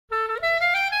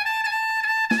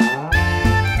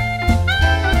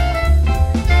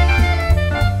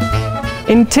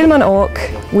In TILMAN-ORG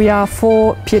we are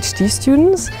 4 PhD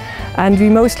students and we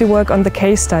mostly work on the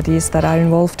case studies that are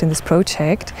involved in this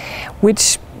project,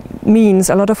 which means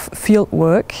a lot of field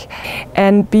work.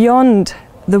 And beyond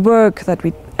the work that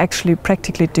we actually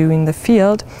practically do in the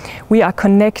field, we are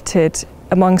connected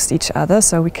amongst each other,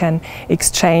 so we can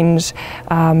exchange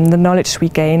the knowledge we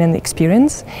gain and the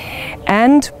experience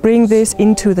and bring this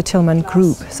into the Tillman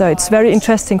group. So it's very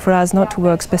interesting for us not to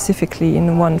work specifically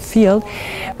in one field,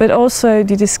 but also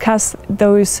to discuss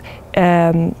those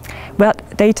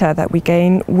data that we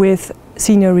gain with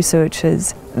senior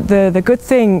researchers. The good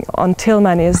thing on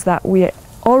Tillman is that we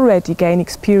already gain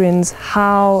experience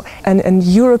how an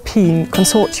European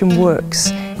consortium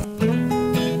works.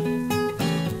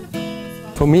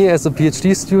 For me as a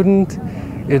PhD student,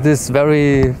 it is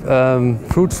very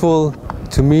fruitful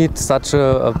to meet such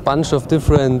a bunch of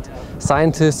different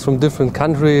scientists from different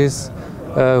countries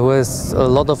who has a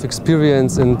lot of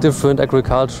experience in different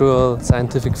agricultural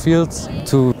scientific fields,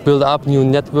 to build up new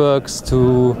networks,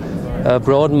 to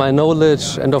broaden my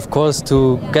knowledge, and of course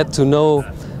to get to know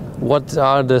what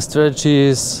are the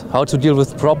strategies, how to deal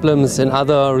with problems in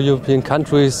other European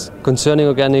countries concerning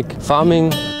organic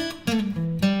farming.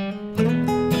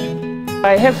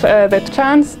 I have the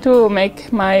chance to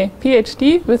make my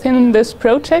PhD within this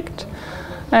project,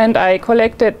 and I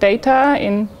collected data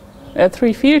in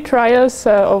 3 field trials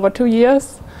over 2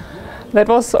 years. That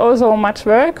was also much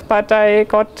work, but I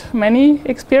got many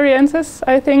experiences,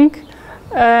 I think,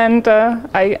 and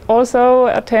I also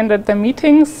attended the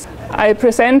meetings. I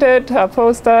presented a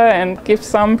poster and give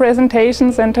some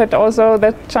presentations, and had also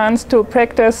the chance to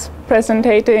practice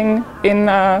presenting in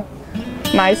a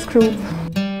nice group.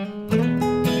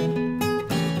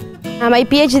 My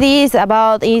PhD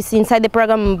is inside the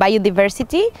program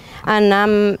Biodiversity, and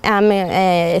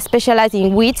I'm specialized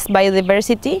in weeds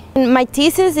biodiversity. My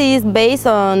thesis is based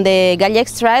on the galley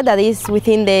extract that is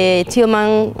within the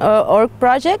TILMAN-ORG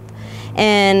project,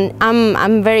 and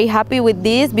I'm very happy with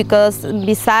this because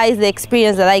besides the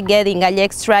experience that I get in galley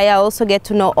extract, I also get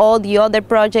to know all the other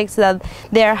projects that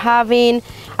they are having.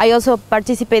 I also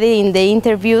participated in the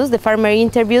interviews, the farmer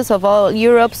interviews of all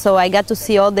Europe, so I got to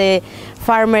see all the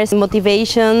farmers'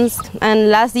 motivations. And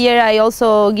last year I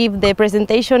also gave the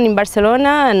presentation in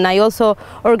Barcelona, and I also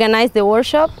organized the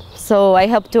workshop, so I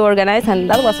helped to organize, and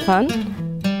that was fun.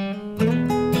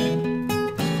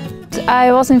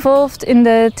 I was involved in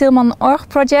the TILMAN-ORG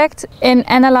project in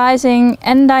analyzing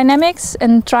N dynamics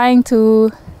and trying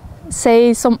to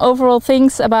say some overall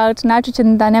things about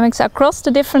nitrogen dynamics across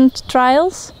the different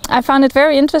trials. I found it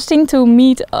very interesting to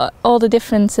meet all the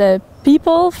different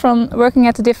people from working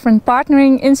at the different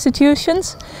partnering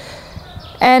institutions,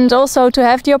 and also to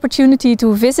have the opportunity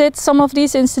to visit some of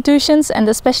these institutions and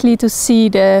especially to see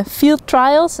the field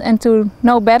trials and to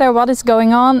know better what is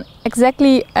going on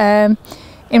exactly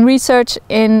in research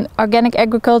in organic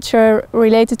agriculture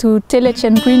related to tillage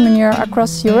and green manure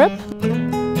across Europe.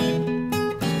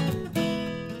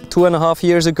 2.5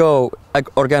 years ago,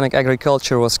 organic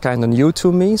agriculture was kind of new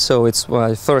to me, so it's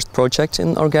my first project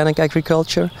in organic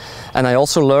agriculture. And I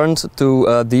also learned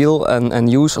to deal and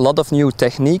use a lot of new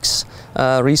techniques,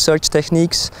 research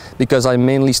techniques, because I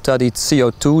mainly studied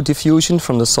CO2 diffusion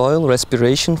from the soil,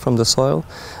 respiration from the soil.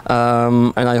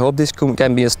 And I hope this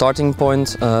can be a starting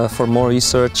point for more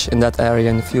research in that area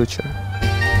in the future.